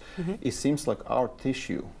 nanometers. It seems like our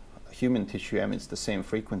tissue, human tissue, emits the same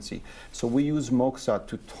frequency. So we use moxa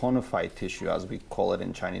to tonify tissue, as we call it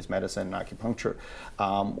in Chinese medicine and acupuncture.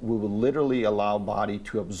 We will literally allow body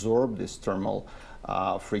to absorb this thermal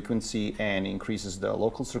frequency, and increases the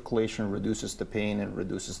local circulation, reduces the pain, and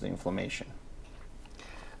reduces the inflammation.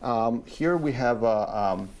 Here we have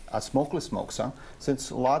a smokeless moxa.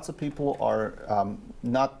 Since lots of people are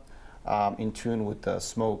not in tune with the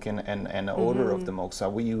smoke and the odor of the moxa,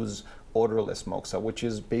 we use odorless moxa, which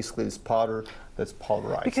is basically this powder that's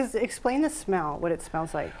pulverized. Because explain the smell, what it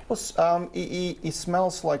smells like. Well, it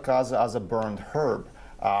smells like as a burned herb.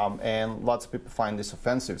 And lots of people find this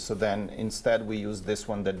offensive, so then instead we use this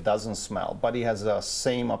one that doesn't smell, but it has the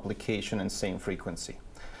same application and same frequency.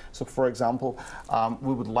 So for example,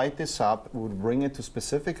 we would light this up, we would bring it to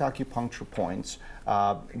specific acupuncture points,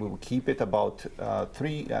 we would keep it about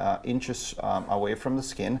 3 inches away from the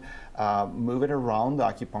skin, move it around the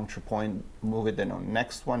acupuncture point, move it then on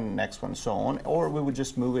next one, so on, or we would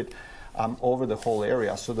just move it over the whole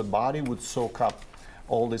area, so the body would soak up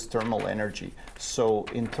all this thermal energy. So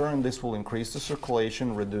in turn, this will increase the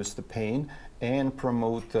circulation, reduce the pain, and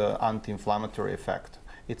promote the anti-inflammatory effect.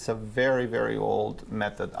 It's a very, very old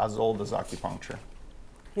method, as old as acupuncture.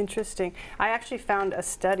 Interesting. I actually found a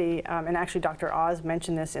study, and actually Dr. Oz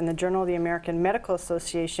mentioned this, in the Journal of the American Medical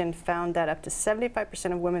Association, found that up to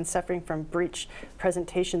 75% of women suffering from breech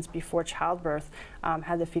presentations before childbirth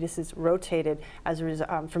had the fetuses rotated as a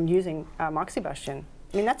result from using moxibustion.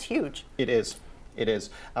 I mean, that's huge. It is. It is.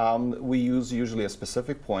 We use usually a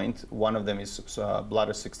specific point. One of them is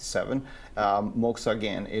bladder 67. MOXA,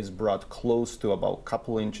 again, is brought close to about a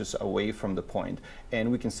couple inches away from the point,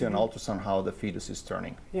 and we can see on ultrasound how the fetus is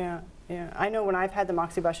turning. Yeah, yeah. I know when I've had the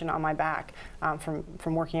moxibustion on my back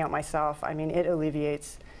from working out myself, I mean, it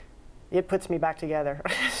alleviates, it puts me back together.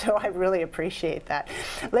 So I really appreciate that.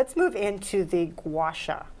 Let's move into the gua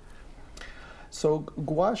sha. So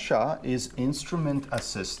gua sha is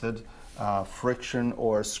instrument-assisted friction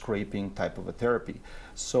or scraping type of a therapy.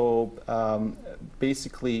 So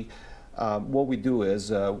basically what we do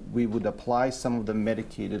is we would apply some of the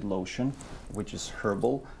medicated lotion, which is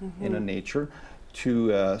herbal in nature,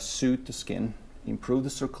 to soothe the skin, improve the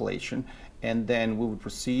circulation, and then we would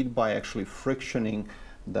proceed by actually frictioning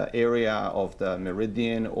the area of the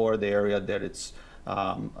meridian or the area that it's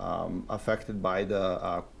affected by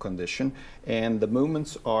the condition, and the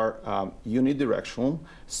movements are unidirectional,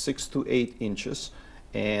 6 to 8 inches,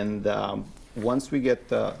 and once we get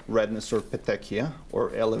the redness or petechia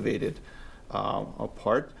or elevated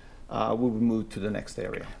part, we will move to the next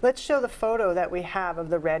area. Let's show the photo that we have of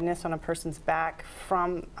the redness on a person's back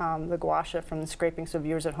from the gua sha, from the scraping, so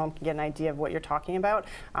viewers at home can get an idea of what you're talking about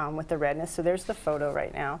with the redness. So there's the photo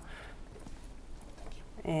right now.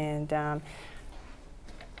 And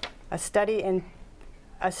a study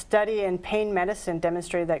in pain medicine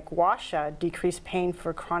demonstrated that gua sha decreased pain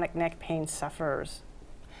for chronic neck pain sufferers.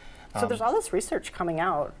 So there's all this research coming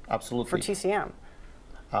out. Absolutely. For TCM.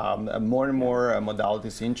 More and more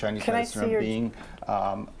modalities in Chinese medicine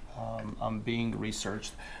are being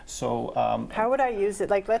researched. So how would I use it?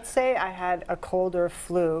 Like, let's say I had a cold or a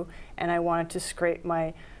flu and I wanted to scrape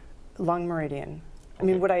my lung meridian. I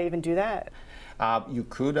mean, would I even do that? You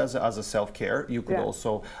could, as a self-care. You could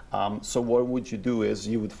also, so what would you do is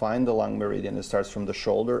you would find the lung meridian that starts from the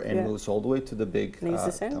shoulder and moves all the way to the big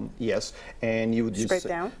yes, and you would just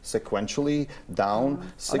down? Sequentially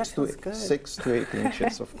down 6 to 8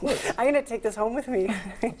 inches, of course. I'm going to take this home with me.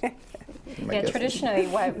 Yeah, traditionally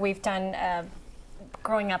what we've done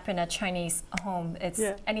growing up in a Chinese home, it's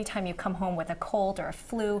anytime you come home with a cold or a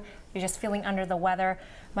flu, you're just feeling under the weather,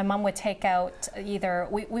 my mom would take out either,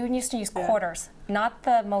 we used to use quarters, not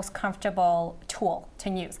the most comfortable tool to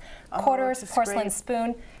use. Quarters, porcelain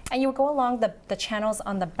spoon, and you would go along the channels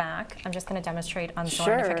on the back. I'm just going to demonstrate on Zoom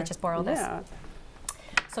if I could just borrow this.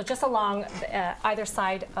 So just along either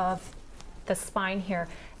side of the spine here,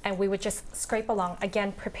 and we would just scrape along,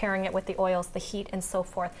 again preparing it with the oils, the heat, and so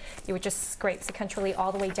forth. You would just scrape sequentially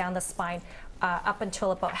all the way down the spine, up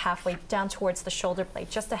until about halfway down towards the shoulder blade,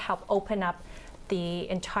 just to help open up the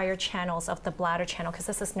entire channels of the bladder channel, because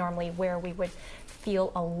this is normally where we would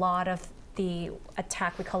feel a lot of the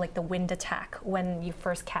attack, we call like the wind attack, when you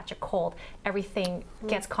first catch a cold. Everything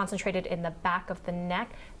gets concentrated in the back of the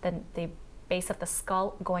neck, then the base of the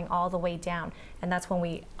skull going all the way down, and that's when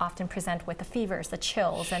we often present with the fevers, the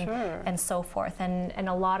chills, and so forth, and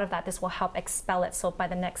a lot of that, this will help expel it, so by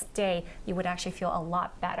the next day you would actually feel a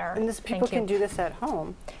lot better. And people can do this at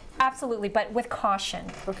home? Absolutely, but with caution.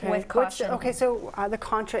 Okay. With caution. Okay, so the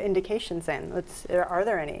contraindications then, are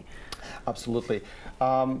there any? Absolutely.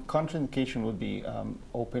 Contraindication would be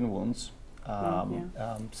open wounds,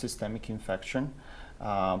 systemic infection,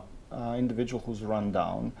 individual who's run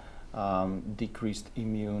down, decreased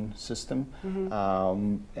immune system,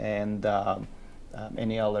 and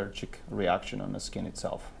any allergic reaction on the skin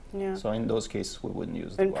itself. So in those cases, we wouldn't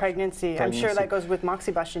use the pregnancy. I'm sure that goes with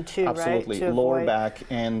moxibustion too, absolutely. right? Lower back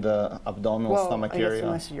and abdominal stomach area.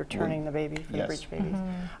 Unless you're turning the baby for the breech babies.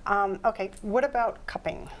 Okay, what about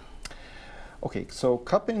cupping? Okay, so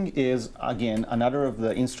cupping is, again, another of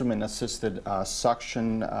the instrument-assisted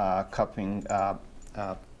suction cupping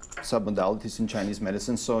submodalities in Chinese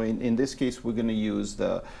medicine. So in this case, we're going to use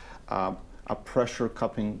a pressure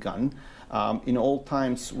cupping gun. In old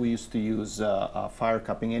times, we used to use fire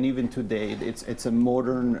cupping, and even today, it's a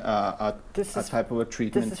modern type of a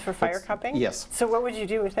treatment. This is for fire cupping? Yes. So what would you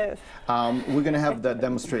do with this? We're going to have that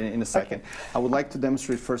demonstrated in a second. I would like to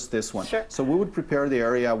demonstrate first this one. Sure. So we would prepare the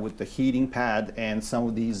area with the heating pad and some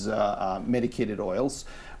of these medicated oils,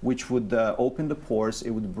 which would open the pores.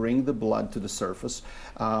 It would bring the blood to the surface.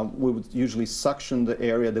 We would usually suction the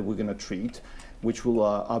area that we're going to treat, which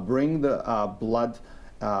will bring the blood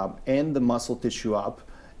and the muscle tissue up,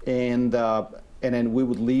 and then we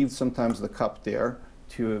would leave sometimes the cup there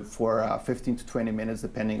for 15 to 20 minutes,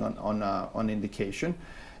 depending on indication.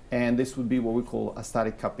 And this would be what we call a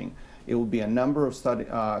static cupping. It will be a number of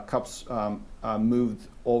cups moved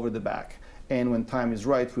over the back. And when time is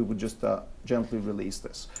right, we would just gently release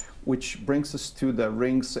this. which brings us to the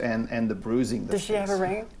rings and the bruising. Does she have a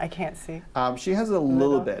ring? I can't see. She has a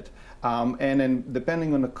little bit. And then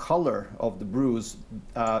depending on the color of the bruise,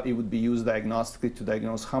 it would be used diagnostically to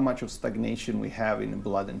diagnose how much of stagnation we have in the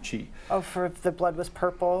blood and qi. Oh, for if the blood was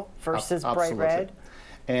purple versus bright Absolutely. red?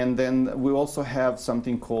 And then we also have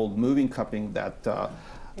something called moving cupping that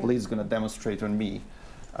Lee's going to demonstrate on me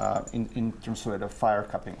in terms of the fire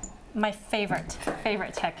cupping. My favorite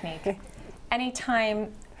technique.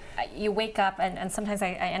 Anytime you wake up, and sometimes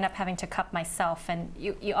I end up having to cup myself, and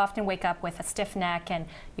you often wake up with a stiff neck and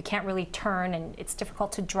you can't really turn, and it's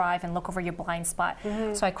difficult to drive and look over your blind spot.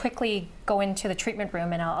 So I quickly go into the treatment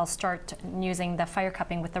room and I'll start using the fire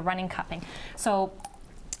cupping with the running cupping. So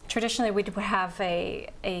traditionally we would have a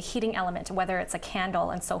heating element, whether it's a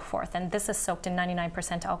candle and so forth, and this is soaked in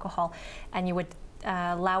 99% alcohol, and you would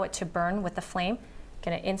allow it to burn with the flame.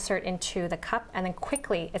 Going to insert into the cup, and then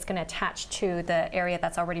quickly it's going to attach to the area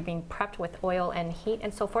that's already being prepped with oil and heat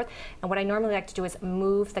and so forth. And what I normally like to do is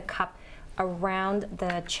move the cup around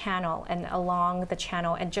the channel and along the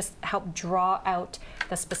channel and just help draw out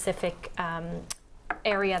the specific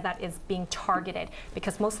area that is being targeted,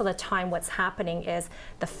 because most of the time what's happening is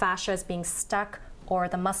the fascia is being stuck or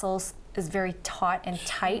the muscles is very taut and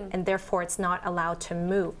tight, and therefore it's not allowed to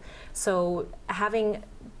move. So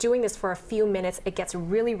doing this for a few minutes, it gets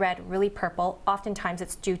really red, really purple. Oftentimes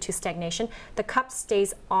it's due to stagnation. The cup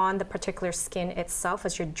stays on the particular skin itself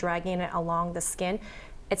as you're dragging it along the skin.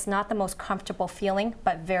 It's not the most comfortable feeling,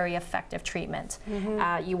 but very effective treatment.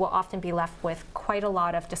 You will often be left with quite a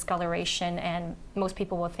lot of discoloration, and most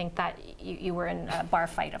people will think that you were in a bar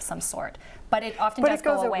fight of some sort. But it often does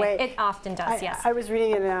go away. It often does, yes. I was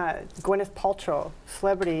reading in Gwyneth Paltrow,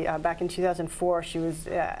 celebrity, back in 2004. She was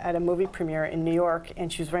at a movie premiere in New York,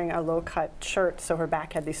 and she was wearing a low-cut shirt, so her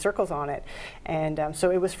back had these circles on it. And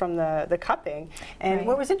so it was from the cupping. And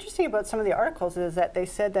what was interesting about some of the articles is that they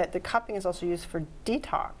said that the cupping is also used for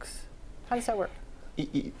detox. How does that work?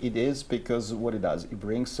 It is, because what it does, it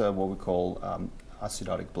brings what we call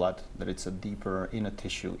acidotic blood, that it's a deeper inner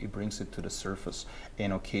tissue. It brings it to the surface,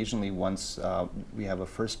 and occasionally once we have a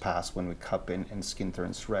first pass when we cup in and skin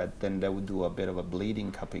turns red, then they would do a bit of a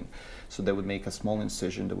bleeding cupping. So they would make a small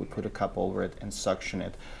incision, they would put a cup over it and suction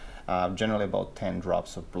it, generally about 10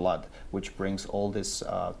 drops of blood, which brings all this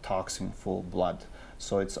toxin full blood.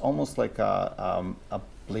 So it's almost like a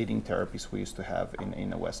bleeding therapies we used to have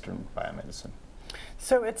in a Western biomedicine.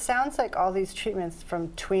 So it sounds like all these treatments, from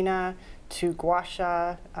Twina to gua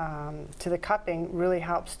sha to the cupping, really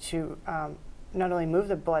helps to not only move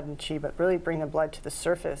the blood and qi, but really bring the blood to the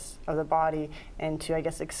surface of the body and to, I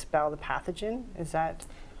guess, expel the pathogen. Is that?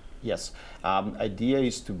 Yes. Idea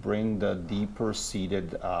is to bring the deeper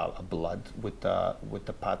seated blood with the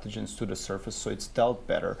pathogens to the surface, so it's dealt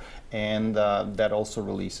better, and that also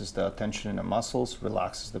releases the tension in the muscles,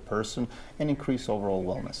 relaxes the person, and increase overall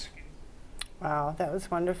wellness. Wow, that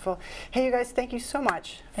was wonderful. Hey, you guys, thank you so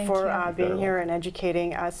much for being here and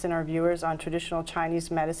educating us and our viewers on traditional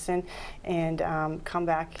Chinese medicine. And come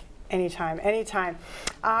back anytime, anytime.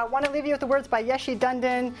 I want to leave you with the words by Yeshi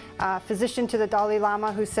Dundon, physician to the Dalai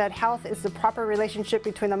Lama, who said, "Health is the proper relationship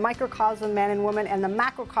between the microcosm, man and woman, and the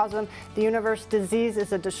macrocosm, the universe. Disease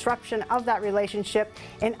is a disruption of that relationship.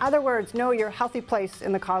 In other words, know your healthy place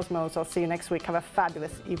in the cosmos." I'll see you next week. Have a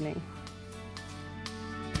fabulous evening.